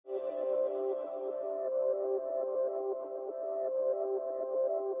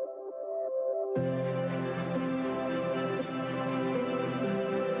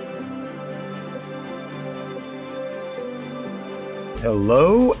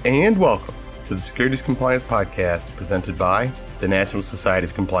Hello and welcome to the Securities Compliance Podcast presented by the National Society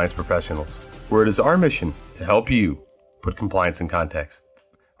of Compliance Professionals, where it is our mission to help you put compliance in context.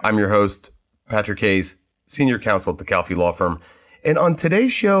 I'm your host, Patrick Hayes, Senior Counsel at the Calfee Law Firm. And on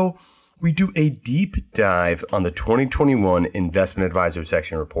today's show, we do a deep dive on the 2021 Investment Advisor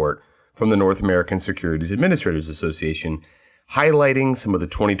Section Report from the North American Securities Administrators Association, highlighting some of the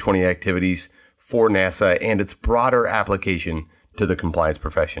 2020 activities for NASA and its broader application to the compliance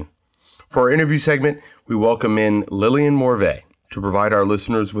profession. For our interview segment, we welcome in Lillian Morvay to provide our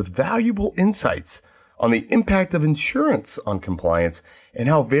listeners with valuable insights on the impact of insurance on compliance and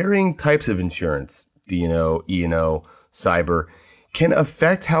how varying types of insurance, D&O, E&O, cyber, can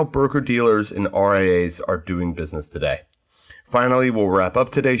affect how broker-dealers and RIAs are doing business today. Finally, we'll wrap up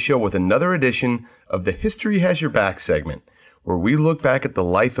today's show with another edition of the History Has Your Back segment, where we look back at the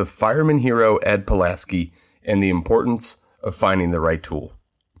life of fireman hero Ed Pulaski and the importance of finding the right tool.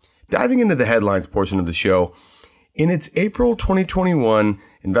 Diving into the headlines portion of the show, in its April 2021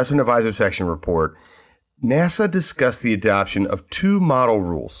 Investment Advisor Section Report, NASA discussed the adoption of two model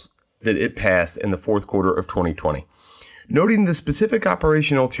rules that it passed in the fourth quarter of 2020. Noting the specific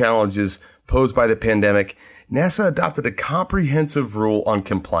operational challenges posed by the pandemic, NASA adopted a comprehensive rule on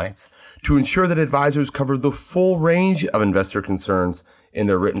compliance to ensure that advisors cover the full range of investor concerns in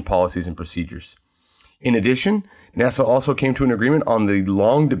their written policies and procedures. In addition, NASA also came to an agreement on the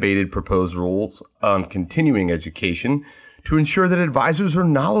long-debated proposed rules on continuing education to ensure that advisors are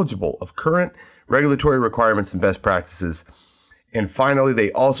knowledgeable of current regulatory requirements and best practices. And finally,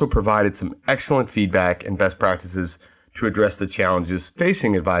 they also provided some excellent feedback and best practices to address the challenges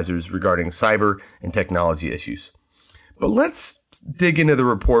facing advisors regarding cyber and technology issues. But let's dig into the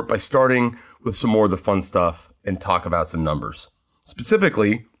report by starting with some more of the fun stuff and talk about some numbers.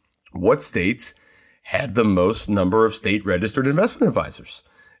 Specifically, what states had the most number of state-registered investment advisors.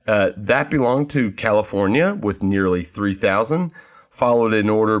 That belonged to California with nearly 3,000, followed in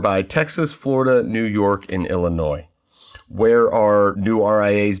order by Texas, Florida, New York, and Illinois. Where are new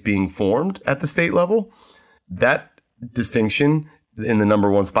RIAs being formed at the state level? That distinction in the number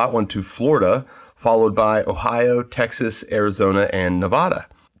one spot went to Florida, followed by Ohio, Texas, Arizona, and Nevada.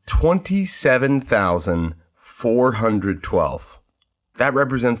 27,412. That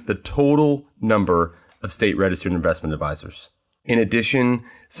represents the total number of state-registered investment advisors. In addition,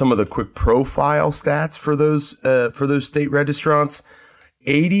 some of the quick profile stats for those state registrants,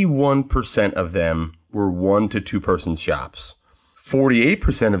 81% of them were 1 to 2 person shops.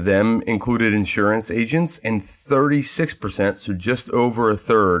 48% of them included insurance agents, and 36%, so just over a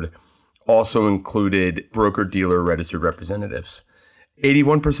third, also included broker-dealer registered representatives.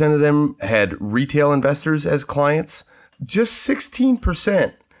 81% of them had retail investors as clients. Just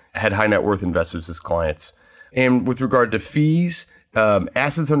 16% had high net worth investors as clients. And with regard to fees,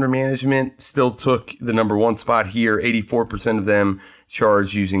 assets under management still took the number one spot here. 84% of them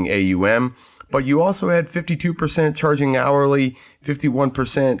charged using AUM. But you also had 52% charging hourly,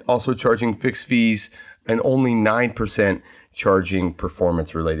 51% also charging fixed fees, and only 9% charging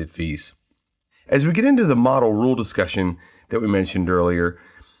performance-related fees. As we get into the model rule discussion that we mentioned earlier,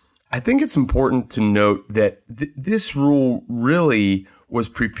 I think it's important to note that this rule really was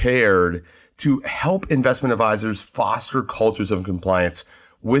prepared to help investment advisors foster cultures of compliance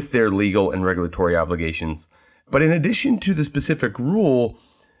with their legal and regulatory obligations. But in addition to the specific rule,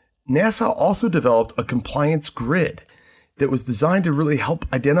 NASA also developed a compliance grid that was designed to really help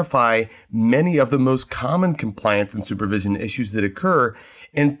identify many of the most common compliance and supervision issues that occur,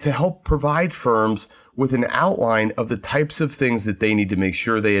 and to help provide firms with an outline of the types of things that they need to make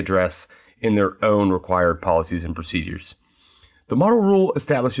sure they address in their own required policies and procedures. The model rule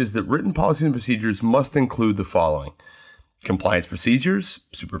establishes that written policies and procedures must include the following: compliance procedures,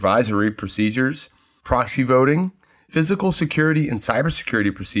 supervisory procedures, proxy voting, physical security and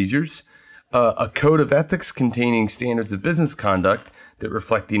cybersecurity procedures, a code of ethics containing standards of business conduct that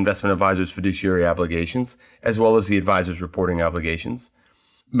reflect the investment advisor's fiduciary obligations, as well as the advisor's reporting obligations,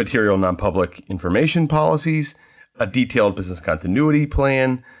 material non-public information policies, a detailed business continuity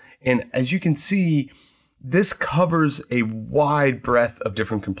plan. And as you can see, this covers a wide breadth of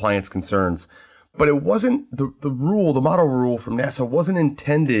different compliance concerns. But it wasn't the model rule from NASA wasn't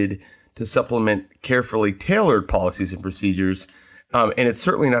intended to supplement carefully tailored policies and procedures. And it's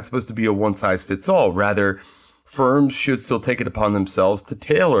certainly not supposed to be a one-size-fits-all. Rather, firms should still take it upon themselves to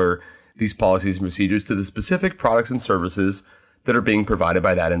tailor these policies and procedures to the specific products and services that are being provided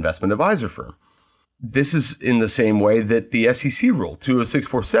by that investment advisor firm. This is in the same way that the SEC rule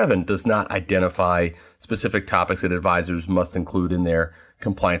 20647 does not identify specific topics that advisors must include in their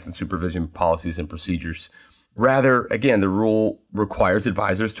compliance and supervision policies and procedures. Rather, again, the rule requires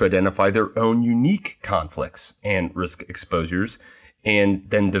advisors to identify their own unique conflicts and risk exposures and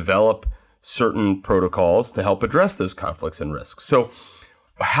then develop certain protocols to help address those conflicts and risks. So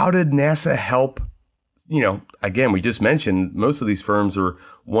how did NASA help? Again, we just mentioned most of these firms are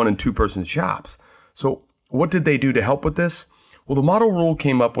 1 and 2 person shops. So what did they do to help with this? Well, the model rule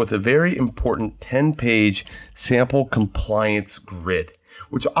came up with a very important 10-page sample compliance grid,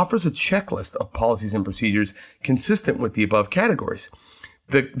 which offers a checklist of policies and procedures consistent with the above categories.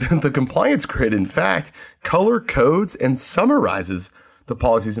 The compliance grid, in fact, color codes and summarizes the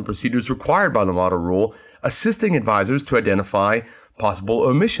policies and procedures required by the model rule, assisting advisors to identify possible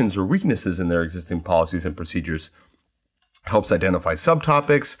omissions or weaknesses in their existing policies and procedures. Helps identify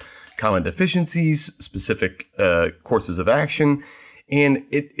subtopics, common deficiencies, specific courses of action. And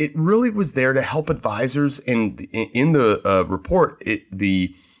it really was there to help advisors. And in the report,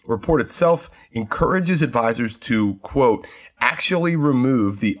 the report itself encourages advisors to, quote, actually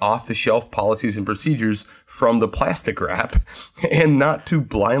remove the off-the-shelf policies and procedures from the plastic wrap and not to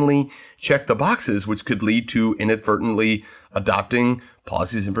blindly check the boxes, which could lead to inadvertently adopting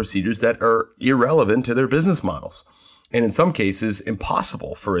policies and procedures that are irrelevant to their business models, and in some cases,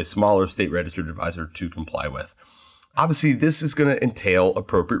 impossible for a smaller state registered advisor to comply with. Obviously, this is going to entail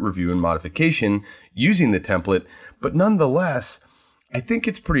appropriate review and modification using the template, but nonetheless, I think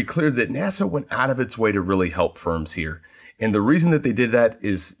it's pretty clear that NASA went out of its way to really help firms here. And the reason that they did that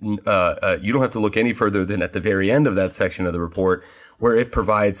is you don't have to look any further than at the very end of that section of the report, where it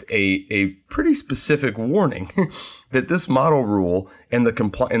provides a pretty specific warning that this model rule and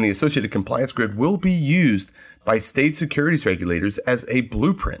the associated compliance grid will be used by state securities regulators as a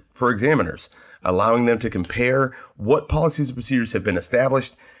blueprint for examiners, allowing them to compare what policies and procedures have been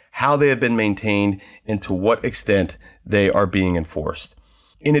established, how they have been maintained, and to what extent they are being enforced.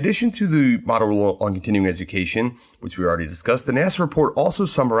 In addition to the model rule on continuing education, which we already discussed, the NASA report also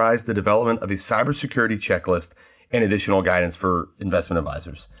summarized the development of a cybersecurity checklist and additional guidance for investment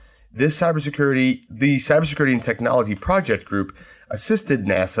advisors. The Cybersecurity and Technology Project Group assisted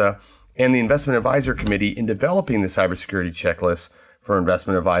NASA and the Investment Advisor Committee in developing the cybersecurity checklist for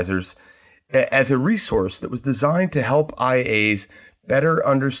investment advisors as a resource that was designed to help IAs better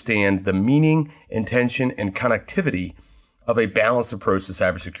understand the meaning, intention, and connectivity of a balanced approach to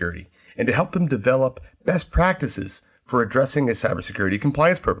cybersecurity, and to help them develop best practices for addressing a cybersecurity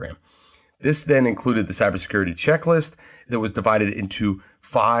compliance program. This then included the cybersecurity checklist that was divided into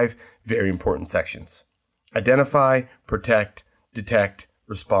 5 very important sections: identify, protect, detect,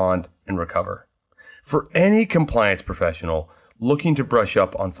 respond, and recover. For any compliance professional looking to brush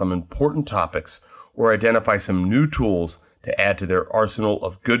up on some important topics or identify some new tools to add to their arsenal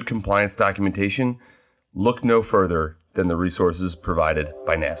of good compliance documentation, look no further than the resources provided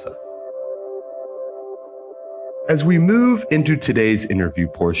by NASA. As we move into today's interview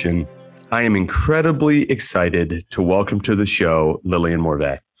portion, I am incredibly excited to welcome to the show Lillian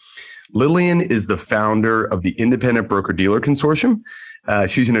Morvay. Lillian is the founder of the Independent Broker-Dealer Consortium.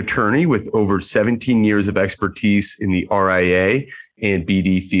 She's an attorney with over 17 years of expertise in the RIA and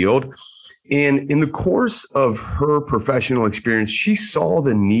BD field. And in the course of her professional experience, she saw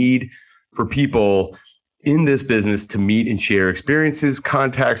the need for people in this business to meet and share experiences,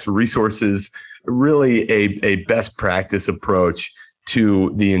 contacts, resources, really a best practice approach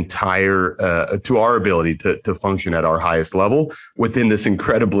to the entire, to our ability to function at our highest level within this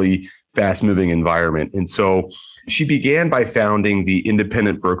incredibly fast-moving environment. And so she began by founding the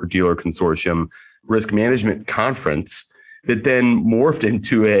Independent Broker-Dealer Consortium Risk Management Conference that then morphed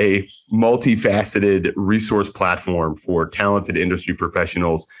into a multifaceted resource platform for talented industry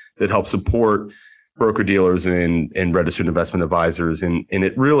professionals that help support broker-dealers and registered investment advisors. And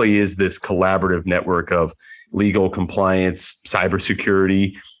it really is this collaborative network of legal, compliance,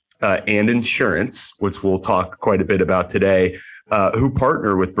 cybersecurity, and insurance, which we'll talk quite a bit about today, who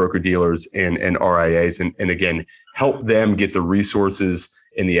partner with broker-dealers and RIAs and again, help them get the resources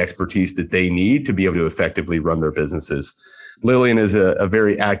and the expertise that they need to be able to effectively run their businesses. Lillian is a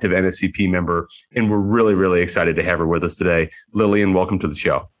very active NSCP member, and we're really, really excited to have her with us today. Lillian, welcome to the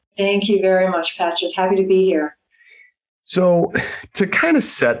show. Thank you very much, Patrick. Happy to be here. So to kind of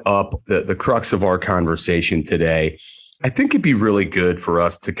set up the crux of our conversation today, I think it'd be really good for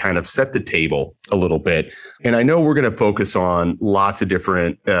us to kind of set the table a little bit. And I know we're going to focus on lots of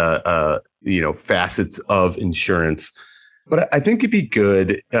different, facets of insurance, but I think it'd be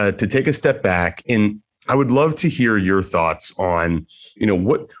good to take a step back. And I would love to hear your thoughts on,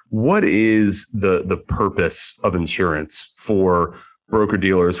 what is the purpose of insurance for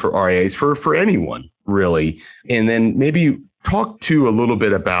broker-dealers, for RIAs, for anyone really. And then maybe talk to a little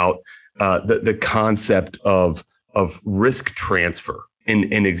bit about the concept of risk transfer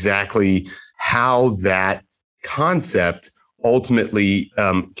and exactly how that concept ultimately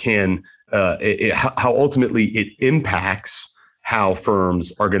how ultimately it impacts how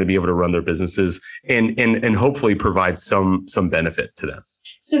firms are going to be able to run their businesses and hopefully provide some benefit to them.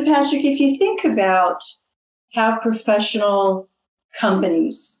 So, Patrick, if you think about how professional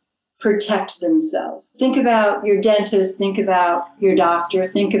companies protect themselves, think about your dentist, think about your doctor,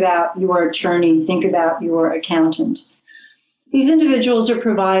 think about your attorney, think about your accountant. These individuals are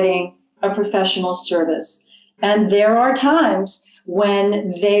providing a professional service, and there are times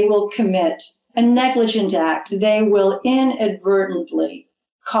when they will commit a negligent act. They will inadvertently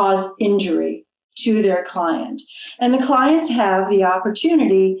cause injury to their client. And the clients have the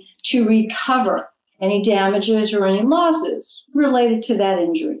opportunity to recover any damages or any losses related to that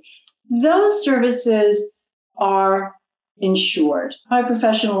injury. Those services are insured by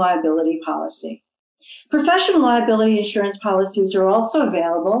professional liability policy. Professional liability insurance policies are also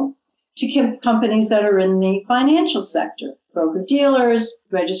available to companies that are in the financial sector, broker-dealers,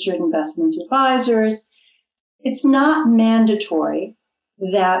 registered investment advisors. It's not mandatory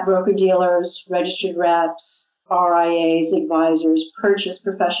that broker-dealers, registered reps, RIAs, advisors purchase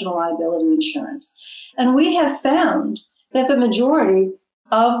professional liability insurance. And we have found that the majority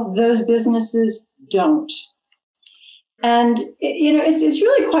of those businesses don't. And, it's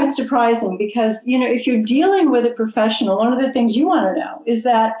really quite surprising because, if you're dealing with a professional, one of the things you want to know is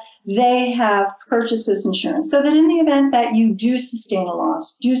that they have purchased this insurance so that in the event that you do sustain a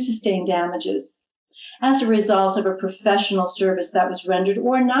loss, do sustain damages as a result of a professional service that was rendered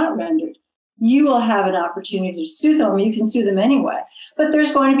or not rendered, you will have an opportunity to sue them. You can sue them anyway, but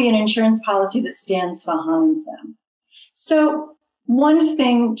there's going to be an insurance policy that stands behind them. So one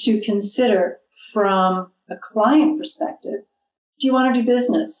thing to consider from a client perspective, do you want to do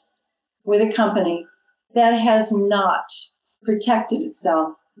business with a company that has not protected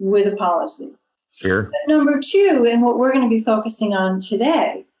itself with a policy? Sure. But number two, and what we're going to be focusing on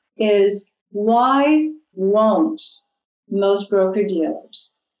today, is why won't most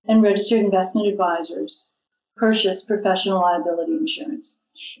broker-dealers and registered investment advisors purchase professional liability insurance?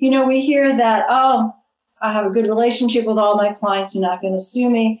 We hear that, I have a good relationship with all my clients, they're not going to sue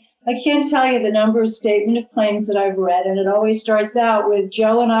me. I can't tell you the number of statement of claims that I've read, and it always starts out with,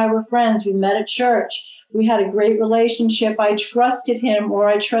 Joe and I were friends. We met at church. We had a great relationship. I trusted him or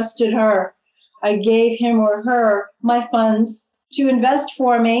I trusted her. I gave him or her my funds to invest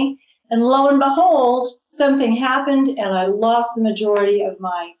for me. And lo and behold, something happened and I lost the majority of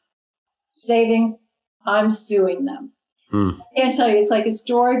my savings. I'm suing them. I can't tell you, it's like a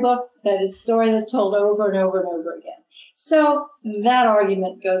storybook that is a story that's told over and over and over again. So that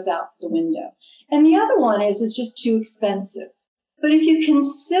argument goes out the window. And the other one is it's just too expensive. But if you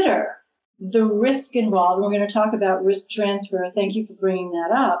consider the risk involved, and we're going to talk about risk transfer, thank you for bringing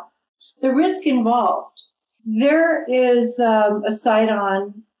that up, the risk involved, there is a site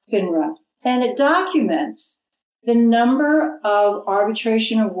on FINRA, and it documents the number of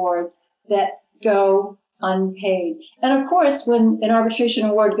arbitration awards that go unpaid. And of course, when an arbitration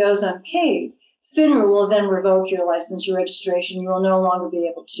award goes unpaid, FINRA will then revoke your license, your registration. You will no longer be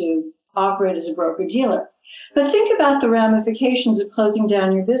able to operate as a broker-dealer. But think about the ramifications of closing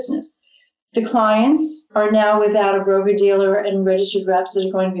down your business. The clients are now without a broker-dealer and registered reps that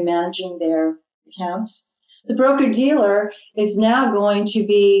are going to be managing their accounts. The broker-dealer is now going to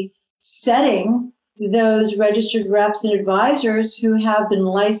be setting those registered reps and advisors who have been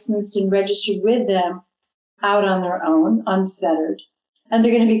licensed and registered with them out on their own, unfettered. And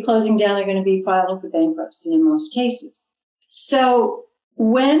they're going to be closing down. They're going to be filing for bankruptcy in most cases. So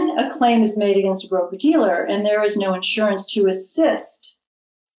when a claim is made against a broker-dealer and there is no insurance to assist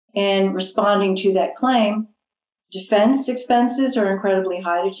in responding to that claim, defense expenses are incredibly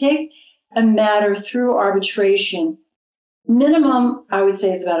high. To take a matter through arbitration, minimum, I would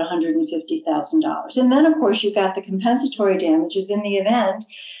say, is about $150,000. And then, of course, you've got the compensatory damages in the event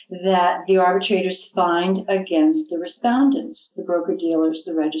that the arbitrators find against the respondents, the broker-dealers,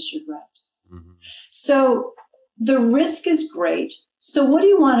 the registered reps. Mm-hmm. So the risk is great. So what do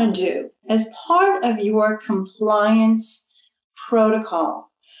you want to do? As part of your compliance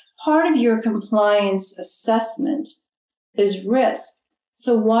protocol, part of your compliance assessment is risk.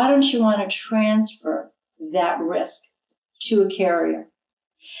 So why don't you want to transfer that risk to a carrier?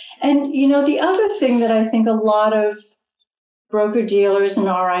 And, the other thing that I think a lot of broker-dealers and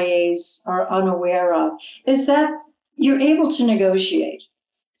RIAs are unaware of is that you're able to negotiate.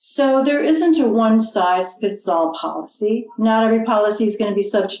 So there isn't a one-size-fits-all policy. Not every policy is going to be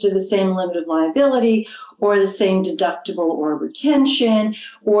subject to the same limit of liability or the same deductible or retention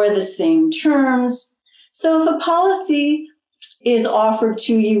or the same terms. So if a policy is offered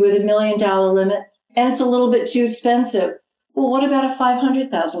to you with $1 million limit and it's a little bit too expensive, well, what about a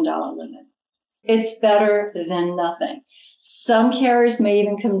 $500,000 limit? It's better than nothing. Some carriers may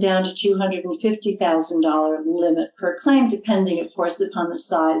even come down to $250,000 limit per claim, depending, of course, upon the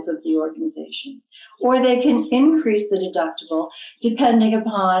size of the organization. Or they can increase the deductible depending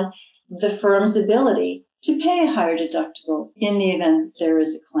upon the firm's ability to pay a higher deductible in the event there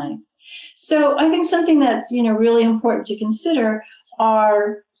is a claim. So I think something that's, really important to consider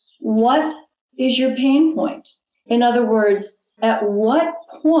are, what is your pain point? In other words, at what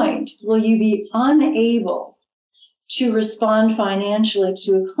point will you be unable to respond financially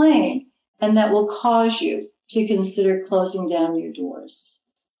to a claim, and that will cause you to consider closing down your doors?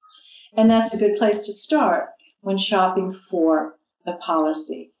 And that's a good place to start when shopping for a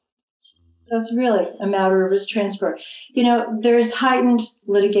policy. That's really a matter of risk transfer. There's heightened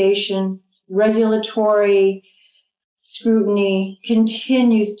litigation, regulatory scrutiny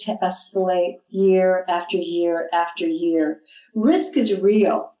continues to escalate year after year after year. Risk is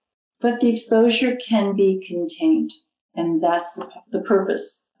real, but the exposure can be contained. And that's the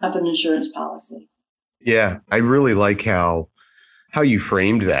purpose of an insurance policy. Yeah, I really like how you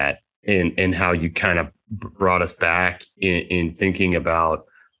framed that and how you kind of brought us back in thinking about,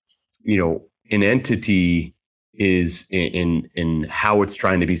 an entity is in how it's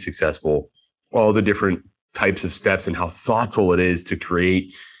trying to be successful, all the different types of steps and how thoughtful it is to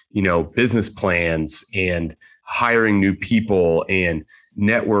create, business plans and hiring new people and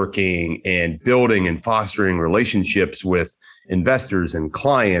networking and building and fostering relationships with investors and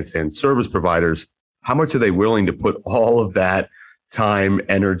clients and service providers. How much are they willing to put all of that time,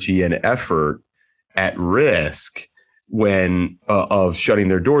 energy, and effort at risk when of shutting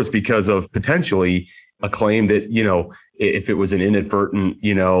their doors because of potentially a claim that, if it was an inadvertent,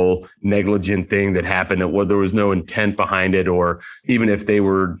 negligent thing that happened, there was no intent behind it, or even if they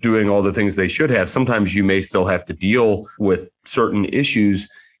were doing all the things they should have, sometimes you may still have to deal with certain issues,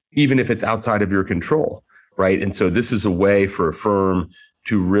 even if it's outside of your control, right? And so this is a way for a firm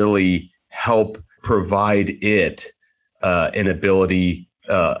to really help provide it an ability,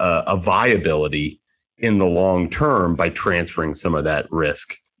 a viability in the long term by transferring some of that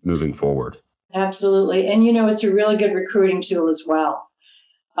risk moving forward. Absolutely. And, it's a really good recruiting tool as well.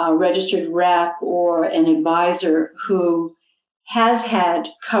 A registered rep or an advisor who has had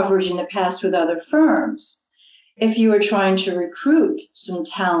coverage in the past with other firms. If you are trying to recruit some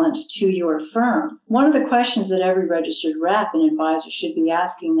talent to your firm, one of the questions that every registered rep and advisor should be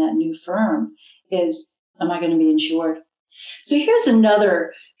asking that new firm is, am I going to be insured? So here's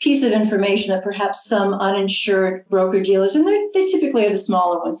another piece of information that perhaps some uninsured broker-dealers, and they typically are the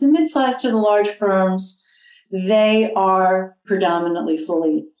smaller ones, the mid-sized to the large firms, they are predominantly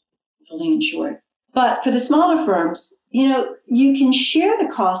fully insured. But for the smaller firms, you can share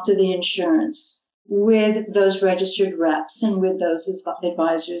the cost of the insurance with those registered reps and with those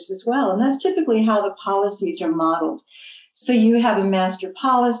advisors as well. And that's typically how the policies are modeled. So you have a master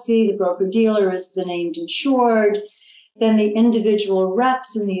policy, the broker-dealer is the named insured, then the individual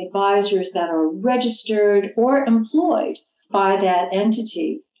reps and the advisors that are registered or employed by that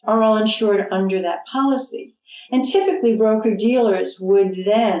entity are all insured under that policy. And typically broker-dealers would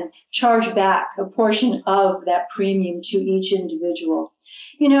then charge back a portion of that premium to each individual.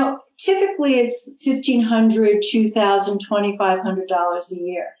 Typically it's $1,500, $2,000, $2,500 a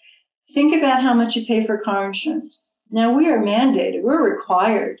year. Think about how much you pay for car insurance. Now we are mandated, we're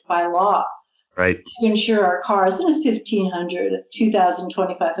required by law, right, to insure our cars, and it's $1,500, $2,000,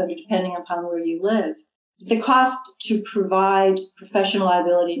 $2,500, depending upon where you live. The cost to provide professional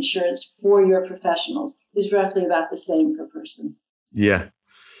liability insurance for your professionals is roughly about the same per person. Yeah.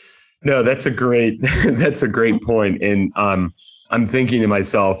 No, that's a great point. And I'm thinking to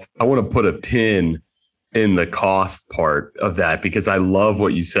myself, I want to put a pin in the cost part of that because I love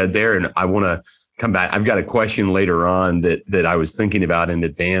what you said there. And I want to come back. I've got a question later on that I was thinking about in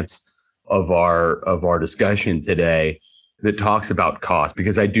advance of our discussion today that talks about cost,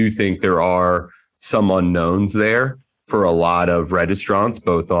 because I do think there are some unknowns there for a lot of registrants,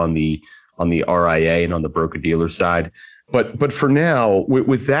 both on the RIA and on the broker-dealer side. But for now,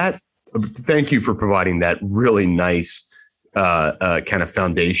 with that, thank you for providing that really nice kind of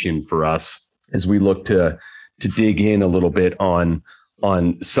foundation for us as we look to dig in a little bit on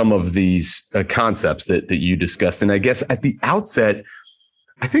some of these concepts that you discussed. And I guess at the outset,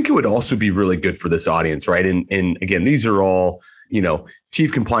 I think it would also be really good for this audience, right? And again, these are all,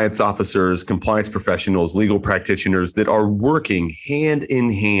 chief compliance officers, compliance professionals, legal practitioners that are working hand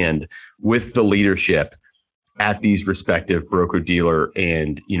in hand with the leadership at these respective broker-dealer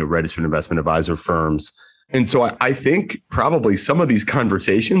and, registered investment advisor firms. And so I think probably some of these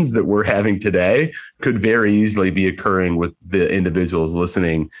conversations that we're having today could very easily be occurring with the individuals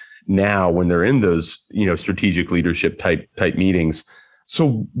listening now when they're in those, strategic leadership type meetings.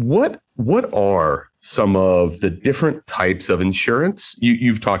 So what are some of the different types of insurance?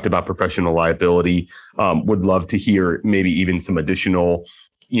 You've talked about professional liability. Would love to hear maybe even some additional,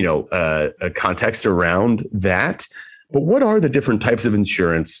 context around that. But what are the different types of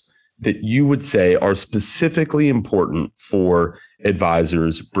insurance that you would say are specifically important for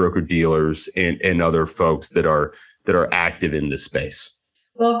advisors, broker dealers, and other folks that are active in this space?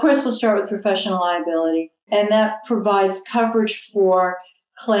 Well, of course, we'll start with professional liability, and that provides coverage for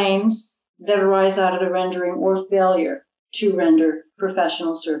claims that arise out of the rendering or failure to render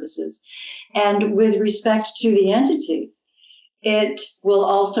professional services. And with respect to the entity, it will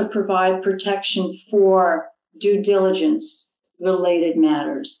also provide protection for due diligence related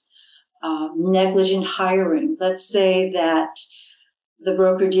matters. Negligent hiring. Let's say that the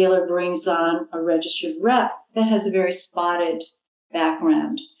broker-dealer brings on a registered rep that has a very spotted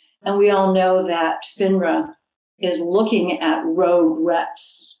background. And we all know that FINRA is looking at rogue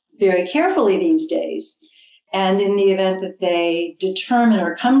reps very carefully these days. And in the event that they determine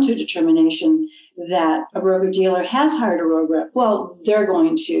or come to a determination that a broker-dealer has hired a rogue rep, well, they're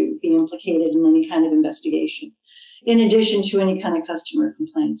going to be implicated in any kind of investigation, in addition to any kind of customer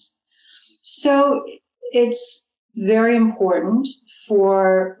complaints. So it's very important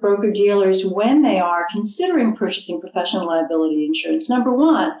for broker-dealers when they are considering purchasing professional liability insurance, number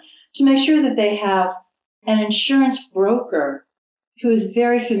one, to make sure that they have an insurance broker who is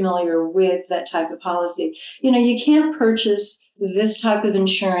very familiar with that type of policy. You can't purchase this type of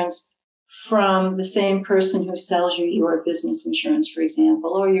insurance from the same person who sells you your business insurance, for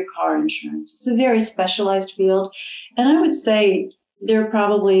example, or your car insurance. It's a very specialized field. And I would say there are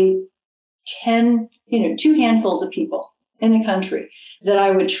probably 2 handfuls of people in the country that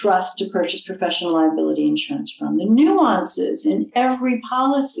I would trust to purchase professional liability insurance from. The nuances in every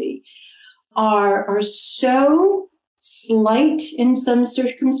policy are so slight in some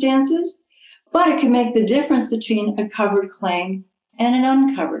circumstances, but it can make the difference between a covered claim and an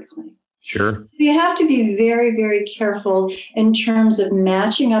uncovered claim. Sure. So you have to be very, very careful in terms of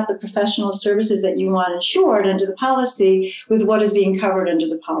matching up the professional services that you want insured under the policy with what is being covered under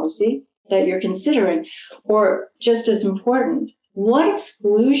the policy that you're considering. Or just as important, what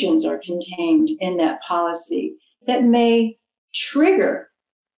exclusions are contained in that policy that may trigger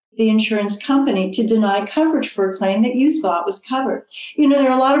the insurance company to deny coverage for a claim that you thought was covered. There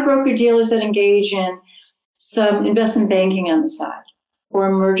are a lot of broker dealers that engage in some investment banking on the side,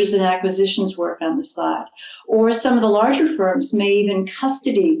 or mergers and acquisitions work on the side, or some of the larger firms may even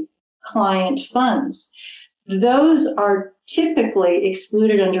custody client funds. Those are typically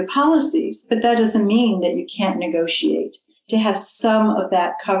excluded under policies, but that doesn't mean that you can't negotiate to have some of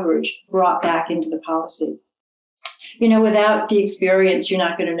that coverage brought back into the policy. Without the experience, you're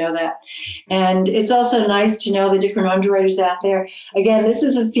not going to know that. And it's also nice to know the different underwriters out there. Again, this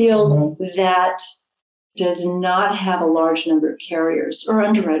is a field that does not have a large number of carriers or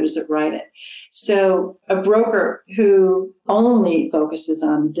underwriters that write it. So a broker who only focuses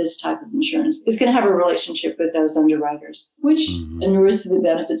on this type of insurance is going to have a relationship with those underwriters, which inures to the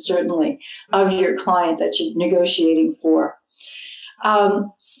benefit, certainly, of your client that you're negotiating for.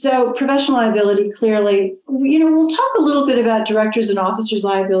 So professional liability, clearly, we'll talk a little bit about directors and officers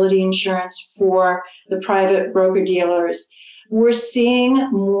liability insurance for the private broker dealers. We're seeing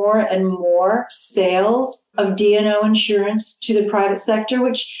more and more sales of D&O insurance to the private sector,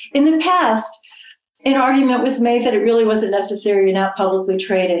 which in the past, an argument was made that it really wasn't necessary and not publicly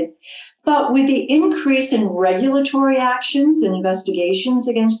traded. But with the increase in regulatory actions and investigations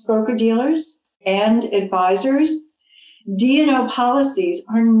against broker dealers and advisors, D&O policies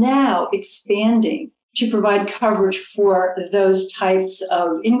are now expanding to provide coverage for those types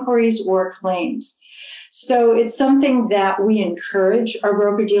of inquiries or claims. So it's something that we encourage our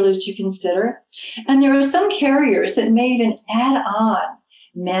broker dealers to consider. And there are some carriers that may even add on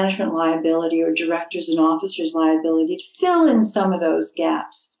management liability or directors and officers liability to fill in some of those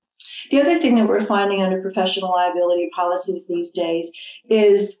gaps. The other thing that we're finding under professional liability policies these days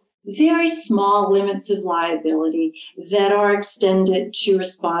is very small limits of liability that are extended to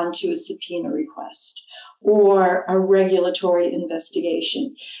respond to a subpoena request or a regulatory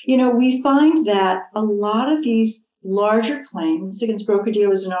investigation. We find that a lot of these larger claims against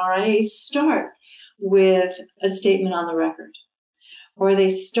broker-dealers and RIAs start with a statement on the record. or they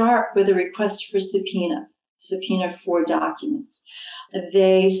start with a request for subpoena for documents.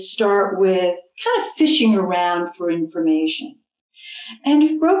 They start with kind of fishing around for information. And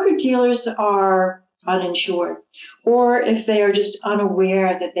if broker-dealers are uninsured, or if they are just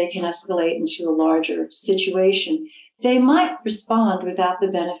unaware that they can escalate into a larger situation, they might respond without the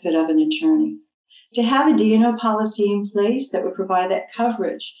benefit of an attorney. To have a D&O policy in place that would provide that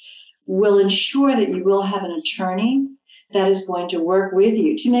coverage will ensure that you will have an attorney that is going to work with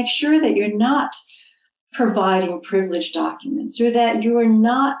you to make sure that you're not providing privileged documents or that you are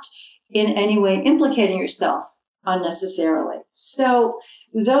not in any way implicating yourself unnecessarily. So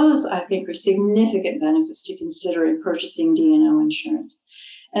those, I think, are significant benefits to consider in purchasing D&O insurance.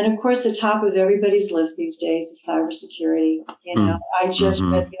 And of course, the top of everybody's list these days is cybersecurity. I just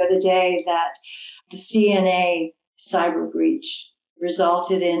read the other day that the CNA cyber breach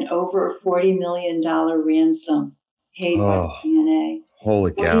resulted in over a $40 million ransom paid by the CNA.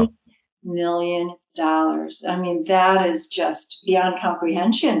 Holy cow. $40 million. I mean, that is just beyond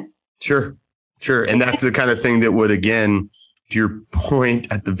comprehension. Sure. And that's the kind of thing that would, again, to your point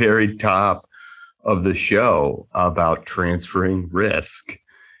at the very top of the show about transferring risk,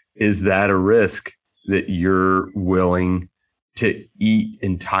 is that a risk that you're willing to eat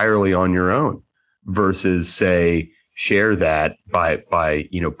entirely on your own versus, say, share that by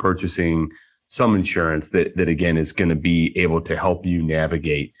purchasing some insurance that again is going to be able to help you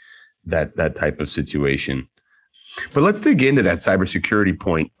navigate that type of situation. But let's dig into that cybersecurity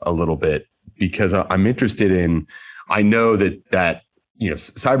point a little bit, because I'm interested in, I know that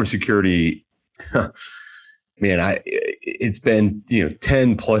cybersecurity, man, it's been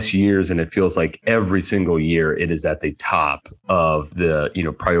 10 plus years, and it feels like every single year it is at the top of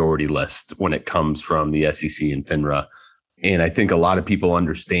the priority list when it comes from the SEC and FINRA. And I think a lot of people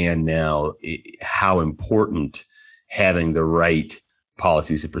understand now how important having the right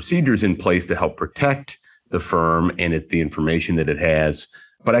policies and procedures in place to help protect the firm and the information that it has.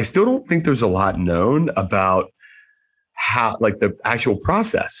 But I still don't think there's a lot known about how, like, the actual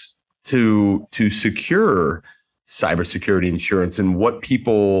process to secure cybersecurity insurance and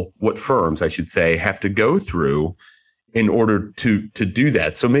what firms, I should say, have to go through in order to do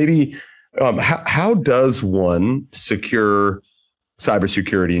that. So maybe how does one secure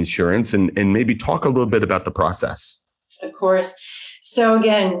cybersecurity insurance, and maybe talk a little bit about the process? Of course. So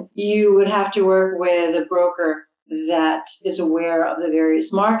again, you would have to work with a broker that is aware of the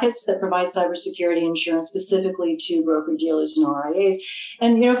various markets that provide cybersecurity insurance specifically to broker-dealers and RIAs.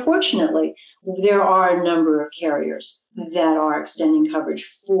 And, fortunately, there are a number of carriers that are extending coverage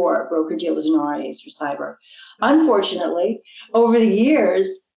for broker-dealers and RIAs for cyber. Unfortunately, over the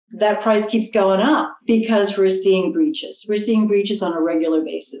years, that price keeps going up because we're seeing breaches. We're seeing breaches on a regular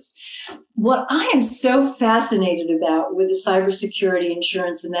basis. What I am so fascinated about with the cybersecurity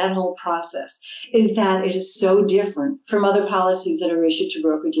insurance and that whole process is that it is so different from other policies that are issued to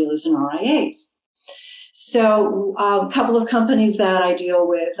broker-dealers and RIAs. So a couple of companies that I deal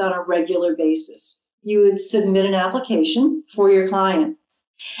with on a regular basis, you would submit an application for your client.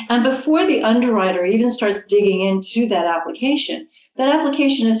 And before the underwriter even starts digging into that application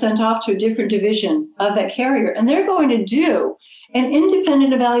is sent off to a different division of that carrier, and they're going to do an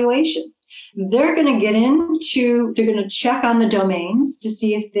independent evaluation. They're going to check on the domains to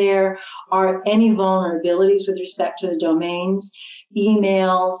see if there are any vulnerabilities with respect to the domains,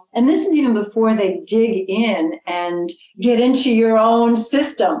 emails, and this is even before they dig in and get into your own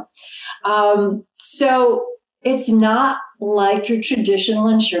system. So it's not like your traditional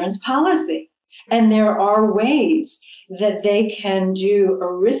insurance policy. And there are ways that they can do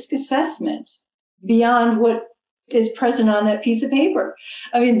a risk assessment beyond what is present on that piece of paper.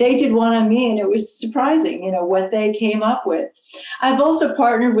 I mean, they did one on me, and it was surprising, what they came up with. I've also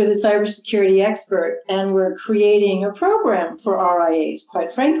partnered with a cybersecurity expert, and we're creating a program for RIAs,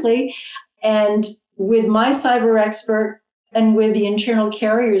 quite frankly. And with my cyber expert and with the internal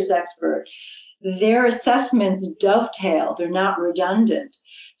carriers expert, their assessments dovetail, they're not redundant.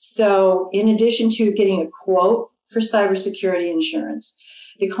 So in addition to getting a quote for cybersecurity insurance,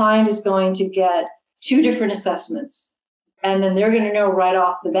 the client is going to get 2 different assessments. And then they're going to know right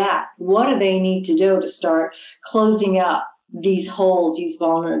off the bat, what do they need to do to start closing up these holes, these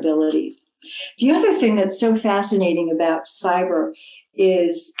vulnerabilities. The other thing that's so fascinating about cyber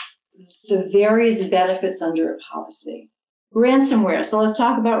is the various benefits under a policy. Ransomware. So let's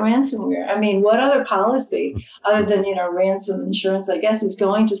talk about ransomware. I mean, what other policy other than, ransom insurance, I guess, is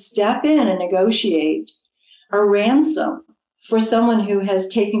going to step in and negotiate a ransom for someone who has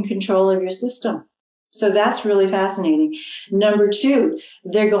taken control of your system? So that's really fascinating. Number two,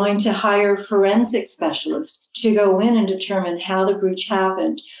 they're going to hire forensic specialists to go in and determine how the breach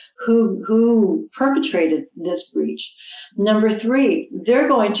happened, who perpetrated this breach. Number three, they're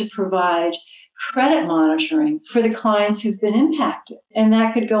going to provide credit monitoring for the clients who've been impacted. And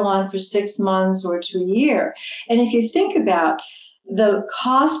that could go on for 6 months or to a year. And if you think about the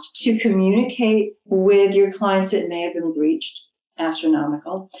cost to communicate with your clients that may have been breached,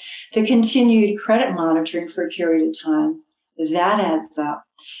 astronomical. The continued credit monitoring for a period of time, that adds up.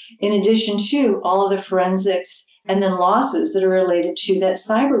 In addition to all of the forensics and then losses that are related to that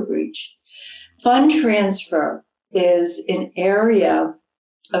cyber breach. Fund transfer is an area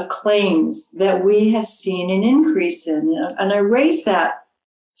of claims that we have seen an increase in. And I raise that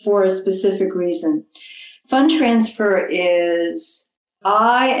for a specific reason. Fund transfer is,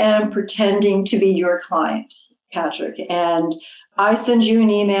 I am pretending to be your client, Patrick, and I send you an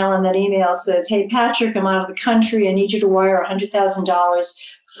email, and that email says, hey, Patrick, I'm out of the country. I need you to wire $100,000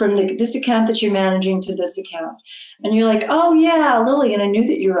 from this account that you're managing to this account. And you're like, oh, yeah, Lillian, I knew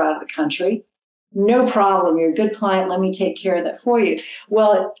that you were out of the country. No problem. You're a good client. Let me take care of that for you.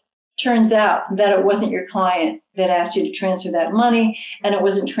 Well, it turns out that it wasn't your client that asked you to transfer that money, and it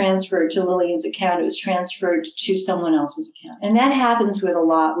wasn't transferred to Lillian's account. It was transferred to someone else's account. And that happens with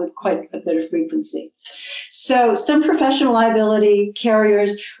quite a bit of frequency. So some professional liability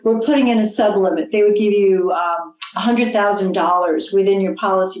carriers were putting in a sublimit. They would give you $100,000 within your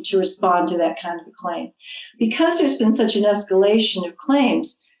policy to respond to that kind of a claim. Because there's been such an escalation of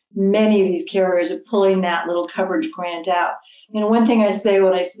claims, many of these carriers are pulling that little coverage grant out. One thing I say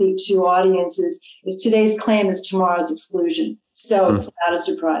when I speak to audiences is today's claim is tomorrow's exclusion. So it's not a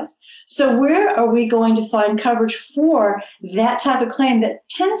surprise. So where are we going to find coverage for that type of claim that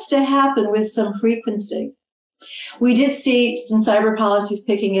tends to happen with some frequency? We did see some cyber policies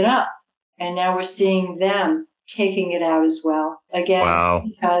picking it up, and now we're seeing them taking it out as well. Again, wow.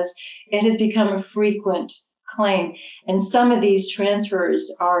 Because it has become a frequent claim. And some of these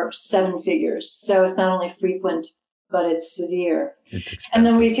transfers are 7 figures. So it's not only frequent, but it's severe. It's expensive. And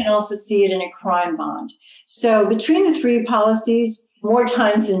then we can also see it in a crime bond. So between the 3 policies, more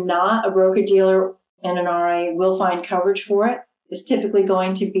times than not, a broker-dealer and an RIA will find coverage for it. It's typically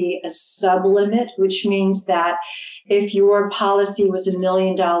going to be a sublimit, which means that if your policy was $1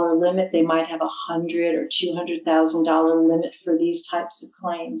 million limit, they might have $100,000 or $200,000 limit for these types of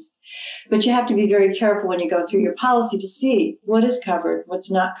claims. But you have to be very careful when you go through your policy to see what is covered,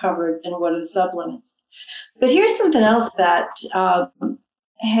 what's not covered, and what are the sublimits. But here's something else that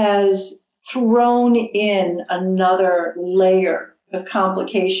has thrown in another layer of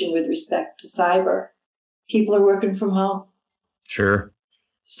complication with respect to cyber. People are working from home. Sure.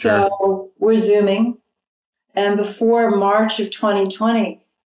 So we're Zooming. And before March of 2020,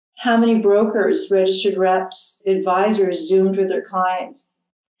 how many brokers, registered reps, advisors Zoomed with their clients?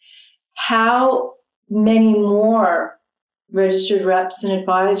 How many more registered reps and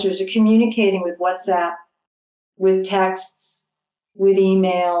advisors are communicating with WhatsApp, with texts, with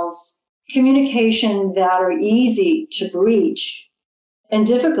emails, communication that are easy to breach and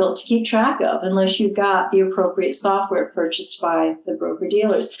difficult to keep track of unless you've got the appropriate software purchased by the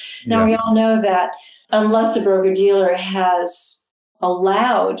broker-dealers. Now, we all know that unless the broker-dealer has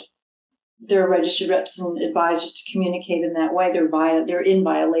allowed their registered reps and advisors to communicate in that way, they're in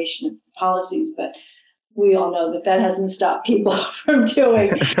violation of policies. But we all know that hasn't stopped people from doing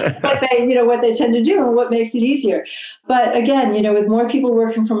what they tend to do and what makes it easier. But again, with more people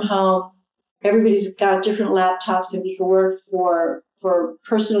working from home, everybody's got different laptops, maybe for work, for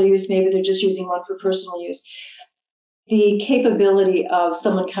personal use. Maybe they're just using one for personal use. The capability of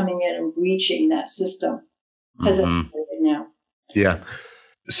someone coming in and breaching that system has escalated now. Yeah.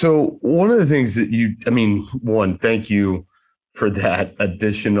 So one of the things that thank you for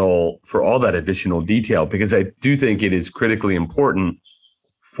all that additional detail, because I do think it is critically important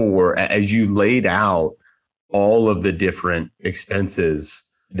as you laid out all of the different expenses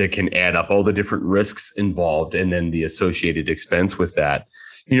that can add up, all the different risks involved, and then the associated expense with that.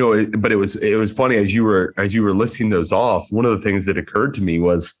 But it was funny as you were listing those off. One of the things that occurred to me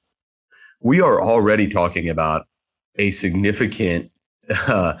was we are already talking about a significant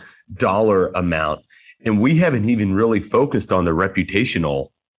dollar amount, and we haven't even really focused on the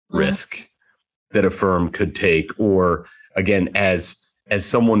reputational risk that a firm could take, or again, as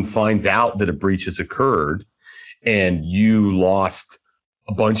someone finds out that a breach has occurred and you lost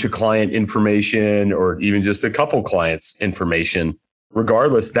a bunch of client information or even just a couple clients' information,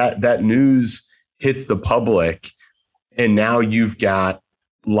 regardless, that news hits the public, and now you've got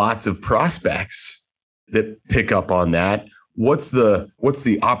lots of prospects that pick up on that. What's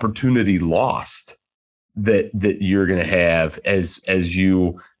the opportunity lost that you're going to have as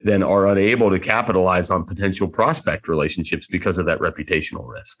you then are unable to capitalize on potential prospect relationships because of that reputational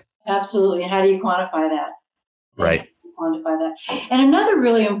risk. Absolutely. How do you quantify that? Right. Quantify that. And another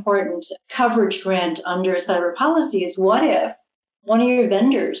really important coverage grant under a cyber policy is, what if one of your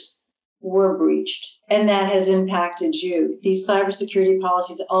vendors were breached and that has impacted you? These cybersecurity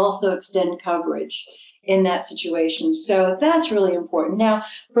policies also extend coverage in that situation. So that's really important. Now,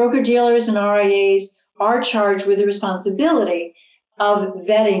 broker-dealers and RIAs are charged with the responsibility of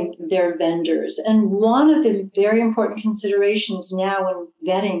vetting their vendors. And one of the very important considerations now when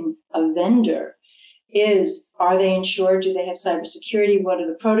vetting a vendor is, are they insured? Do they have cybersecurity? What are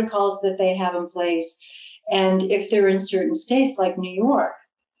the protocols that they have in place? And if they're in certain states like New York,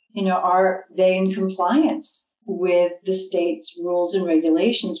 are they in compliance with the state's rules and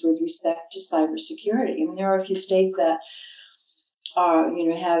regulations with respect to cybersecurity? I mean, there are a few states that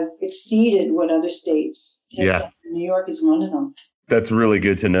have exceeded what other states have done. New York is one of them. That's really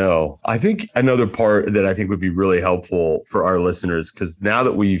good to know. I think another part that I think would be really helpful for our listeners, because now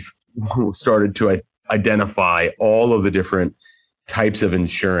that we've started to identify all of the different types of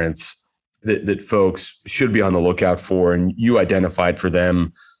insurance that folks should be on the lookout for, and you identified for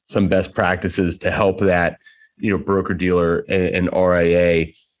them some best practices to help that, broker dealer and RIA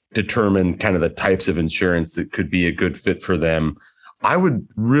determine kind of the types of insurance that could be a good fit for them. I would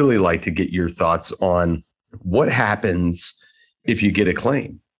really like to get your thoughts on what happens if you get a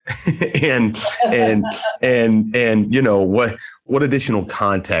claim and what additional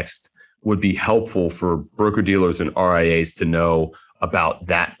context would be helpful for broker dealers and RIAs to know about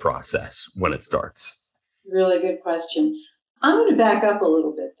that process when it starts? Really good question. I'm going to back up a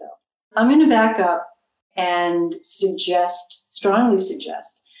little bit, though. I'm going to back up and strongly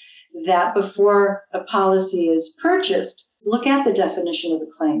suggest that before a policy is purchased, look at the definition of a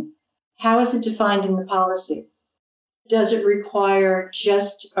claim. How is it defined in the policy? Does it require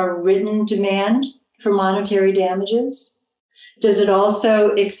just a written demand for monetary damages? Does it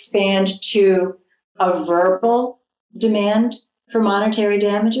also expand to a verbal demand for monetary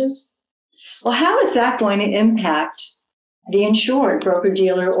damages? Well, how is that going to impact the insured,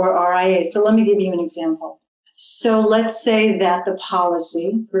 broker-dealer, or RIA? So let me give you an example. So let's say that the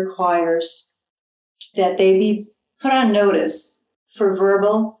policy requires that they be put on notice for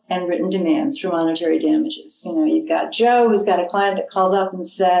verbal and written demands for monetary damages. You've got Joe, who's got a client that calls up and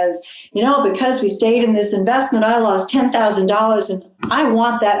says, because we stayed in this investment, I lost $10,000 and I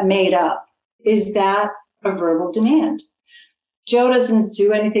want that made up. Is that a verbal demand? Joe doesn't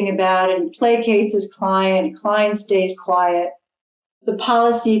do anything about it. He placates his client. The client stays quiet. The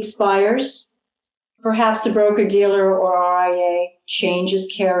policy expires. Perhaps the broker-dealer or RIA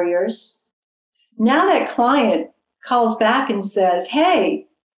changes carriers. Now that client calls back and says, hey,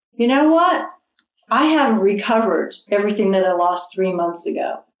 you know what? I haven't recovered everything that I lost 3 months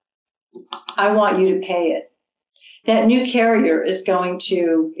ago. I want you to pay it. That new carrier is going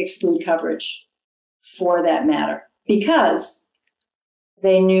to exclude coverage for that matter because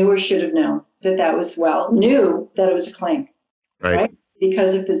they knew or should have known knew that it was a claim, right?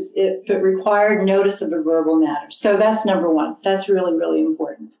 Because if it required notice of a verbal matter. So that's number one. That's really, really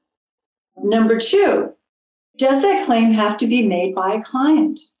important. Number two, does that claim have to be made by a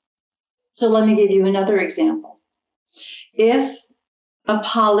client? So let me give you another example. If a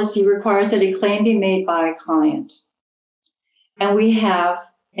policy requires that a claim be made by a client, and we have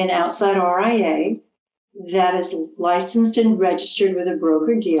an outside RIA that is licensed and registered with a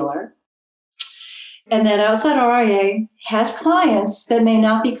broker-dealer, and that outside RIA has clients that may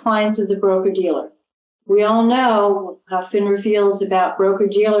not be clients of the broker-dealer. We all know how FINRA feels about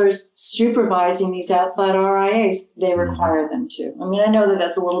broker-dealers supervising these outside RIAs. They require them to. I mean, I know that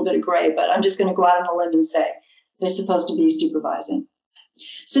that's a little bit of gray, but I'm just going to go out on a limb and say they're supposed to be supervising.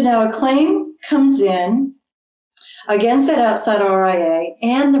 So now a claim comes in against that outside RIA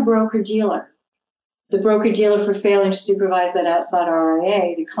and the broker-dealer. The broker-dealer for failing to supervise that outside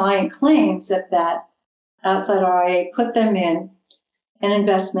RIA, the client claims that that outside RIA put them in an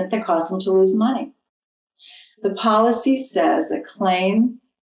investment that caused them to lose money. The policy says a claim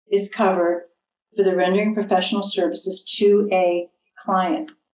is covered for the rendering professional services to a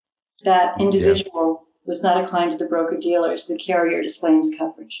client. That individual was not a client of the broker-dealer, so the carrier disclaims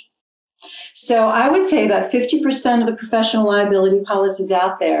coverage. So I would say about 50% of the professional liability policies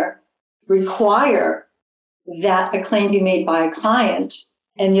out there require that a claim be made by a client,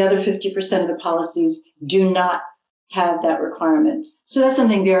 and the other 50% of the policies do not have that requirement. So that's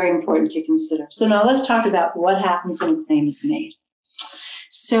something very important to consider. So now let's talk about what happens when a claim is made.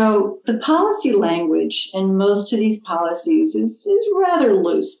 So the policy language in most of these policies is rather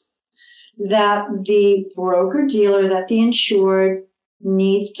loose. that the broker-dealer, that the insured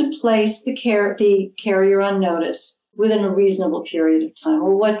needs to place the carrier on notice within a reasonable period of time.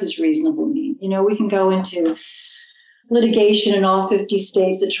 Well, what does reasonable mean? We can go into litigation in all 50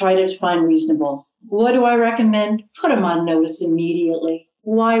 states that try to define reasonable. What do I recommend? Put them on notice immediately.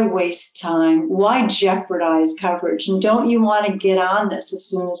 Why waste time? Why jeopardize coverage? And don't you want to get on this as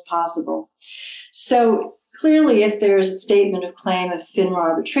soon as possible? So clearly, if there's a statement of claim, if FINRA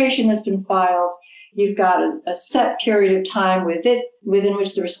arbitration has been filed, you've got a set period of time within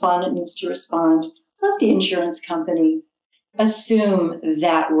which the respondent needs to respond. Let the insurance company assume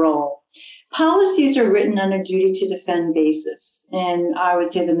that role. Policies are written on a duty to defend basis, and I would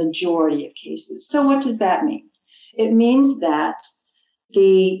say the majority of cases. So what does that mean? It means that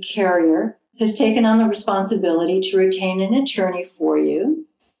the carrier has taken on the responsibility to retain an attorney for you,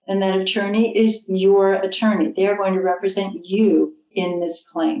 and that attorney is your attorney. They are going to represent you in this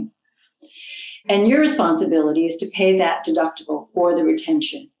claim. And your responsibility is to pay that deductible or the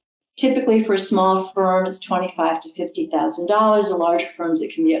retention. Typically, for a small firm, it's $25,000 to $50,000. A larger firms,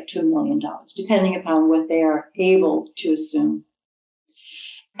 it can be up to $1 million, depending upon what they are able to assume.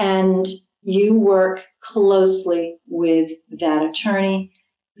 And you work closely with that attorney.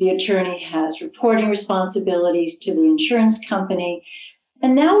 The attorney has reporting responsibilities to the insurance company.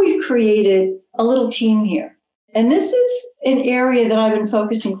 And now we've created a little team here. And this is an area that I've been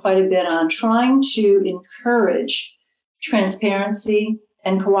focusing quite a bit on, trying to encourage transparency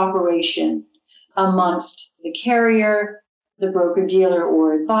and cooperation amongst the carrier, the broker-dealer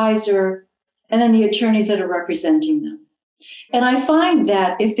or advisor, and then the attorneys that are representing them. And I find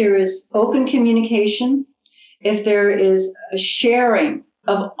that if there is open communication, if there is a sharing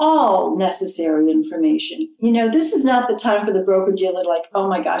of all necessary information, this is not the time for the broker-dealer like, oh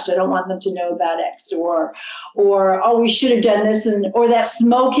my gosh, I don't want them to know about X, or oh, we should have done this, or that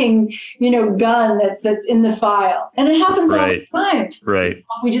smoking, gun that's in the file. And it happens all the time. Right.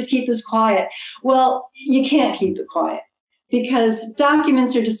 If we just keep this quiet. Well, you can't keep it quiet because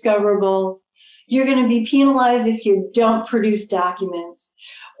documents are discoverable. You're going to be penalized if you don't produce documents.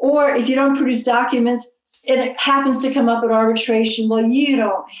 Or if you don't produce documents, and it happens to come up at arbitration, well, you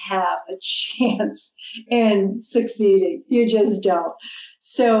don't have a chance in succeeding. You just don't.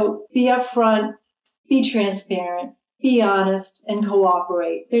 So be upfront, be transparent, be honest, and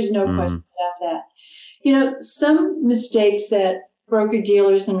cooperate. There's no question about that. Some mistakes that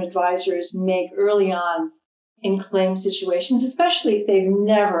broker-dealers and advisors make early on in claim situations, especially if they've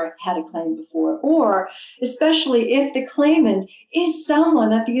never had a claim before, or especially if the claimant is someone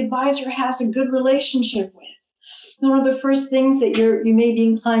that the advisor has a good relationship with. One of the first things that you may be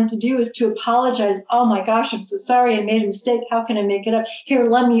inclined to do is to apologize. Oh my gosh, I'm so sorry, I made a mistake. How can I make it up? Here,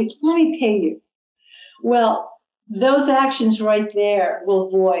 let me pay you. Well, those actions right there will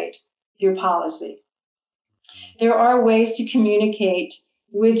void your policy. There are ways to communicate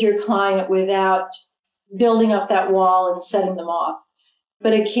with your client without building up that wall and setting them off.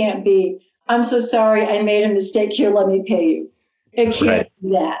 But it can't be, I'm so sorry, I made a mistake here, let me pay you. It can't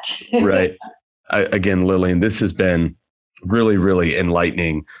be that. Right. Again, Lillian, this has been really, really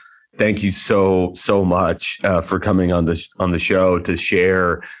enlightening. Thank you so much for coming on the show to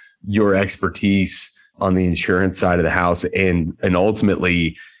share your expertise on the insurance side of the house and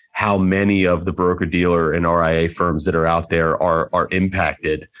ultimately how many of the broker-dealer and RIA firms that are out there are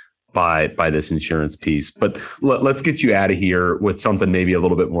impacted by this insurance piece. But let's get you out of here with something maybe a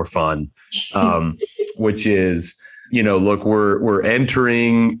little bit more fun, which is, look, we're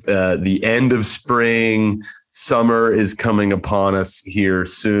entering the end of spring. Summer is coming upon us here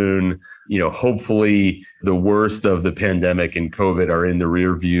soon. Hopefully the worst of the pandemic and COVID are in the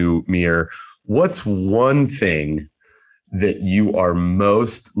rearview mirror. What's one thing that you are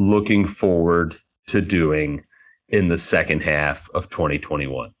most looking forward to doing in the second half of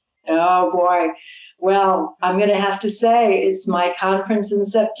 2021? Oh, boy. Well, I'm going to have to say it's my conference in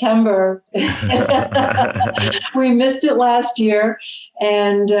September. We missed it last year.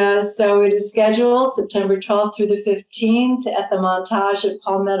 And so it is scheduled September 12th through the 15th at the Montage at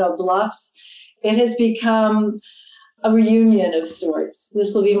Palmetto Bluffs. It has become a reunion of sorts.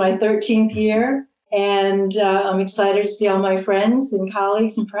 This will be my 13th year. And I'm excited to see all my friends and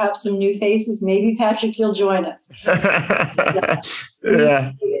colleagues and perhaps some new faces. Maybe, Patrick, you'll join us.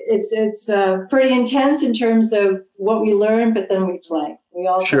 Yeah. It's pretty intense in terms of what we learn, but then we play. We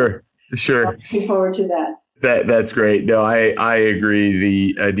all Sure. Looking forward to that. That's great. No, I agree.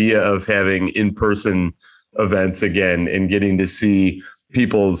 The idea of having in-person events again and getting to see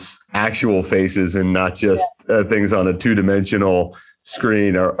people's actual faces and not just things on a two-dimensional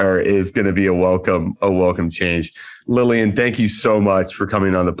screen is going to be a welcome change. Lillian, thank you so much for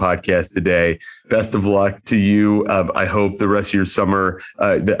coming on the podcast today. Best of luck to you. I hope the rest of your summer,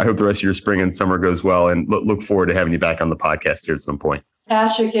 I hope the rest of your spring and summer goes well, and look forward to having you back on the podcast here at some point.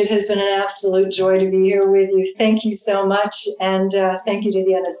 Patrick, it has been an absolute joy to be here with you. Thank you so much. And thank you to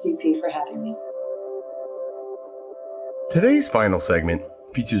the NSCP for having me. Today's final segment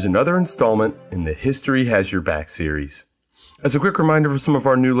features another installment in the History Has Your Back series. As a quick reminder for some of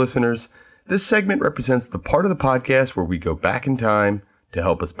our new listeners, this segment represents the part of the podcast where we go back in time to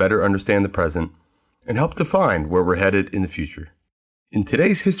help us better understand the present and help define where we're headed in the future. In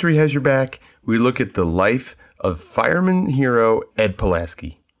today's History Has Your Back, we look at the life of fireman hero Ed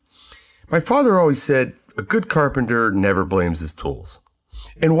Pulaski. My father always said, a good carpenter never blames his tools.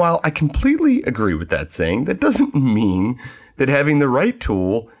 And while I completely agree with that saying, that doesn't mean that having the right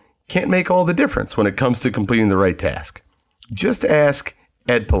tool can't make all the difference when it comes to completing the right task. Just ask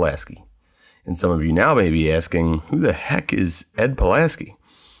Ed Pulaski. And some of you now may be asking, who the heck is Ed Pulaski?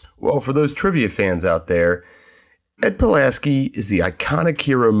 Well, for those trivia fans out there, Ed Pulaski is the iconic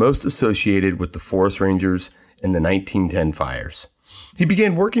hero most associated with the Forest Rangers in the 1910 fires. He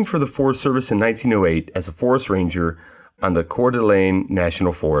began working for the Forest Service in 1908 as a forest ranger on the Coeur d'Alene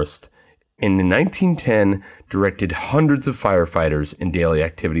National Forest, and in 1910 directed hundreds of firefighters in daily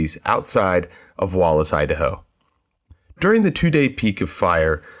activities outside of Wallace, Idaho. During the 2-day peak of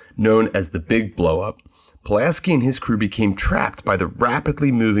fire, known as the Big Blow-Up, Pulaski and his crew became trapped by the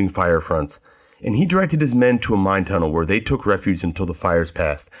rapidly moving fire fronts, and he directed his men to a mine tunnel where they took refuge until the fires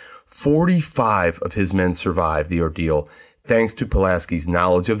passed. 45 of his men survived the ordeal, thanks to Pulaski's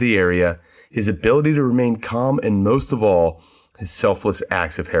knowledge of the area, his ability to remain calm, and most of all, his selfless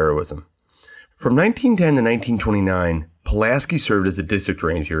acts of heroism. From 1910 to 1929, Pulaski served as a district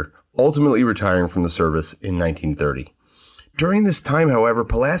ranger, ultimately retiring from the service in 1930. During this time, however,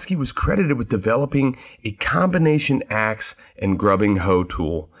 Pulaski was credited with developing a combination axe and grubbing hoe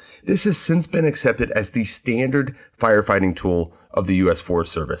tool. This has since been accepted as the standard firefighting tool of the U.S.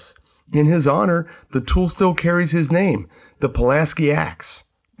 Forest Service. In his honor, the tool still carries his name, the Pulaski Axe.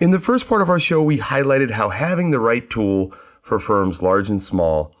 In the first part of our show, we highlighted how having the right tool for firms large and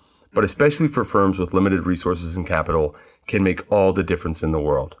small, but especially for firms with limited resources and capital, can make all the difference in the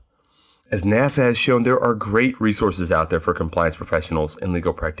world. As NASA has shown, there are great resources out there for compliance professionals and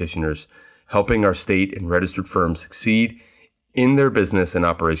legal practitioners, helping our state and registered firms succeed in their business and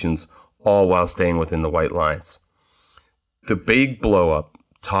operations, all while staying within the white lines. The Big Blow-Up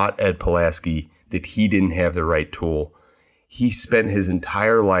taught Ed Pulaski that he didn't have the right tool. He spent his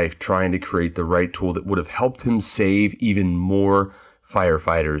entire life trying to create the right tool that would have helped him save even more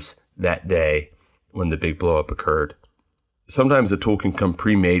firefighters that day when the Big Blow-Up occurred. Sometimes a tool can come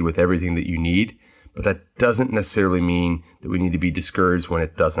pre-made with everything that you need, but that doesn't necessarily mean that we need to be discouraged when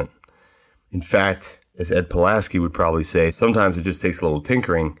it doesn't. In fact, as Ed Pulaski would probably say, sometimes it just takes a little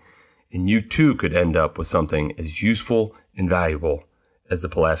tinkering, and you too could end up with something as useful and valuable as the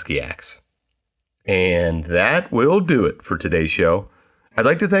Pulaski Axe. And that will do it for today's show. I'd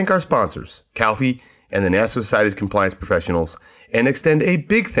like to thank our sponsors, CALFE and the National Society of Compliance Professionals, and extend a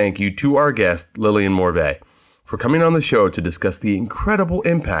big thank you to our guest, Lillian Morvay, for coming on the show to discuss the incredible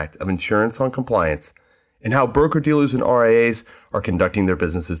impact of insurance on compliance and how broker-dealers and RIAs are conducting their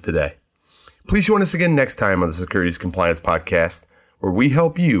businesses today. Please join us again next time on the Securities Compliance Podcast, where we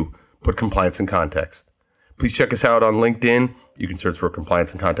help you put compliance in context. Please check us out on LinkedIn. You can search for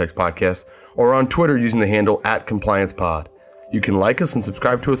Compliance in Context Podcast, or on Twitter using the handle @CompliancePod. You can like us and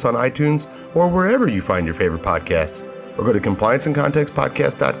subscribe to us on iTunes or wherever you find your favorite podcasts, or go to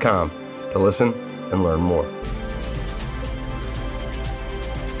complianceincontextpodcast.com to listen and learn more.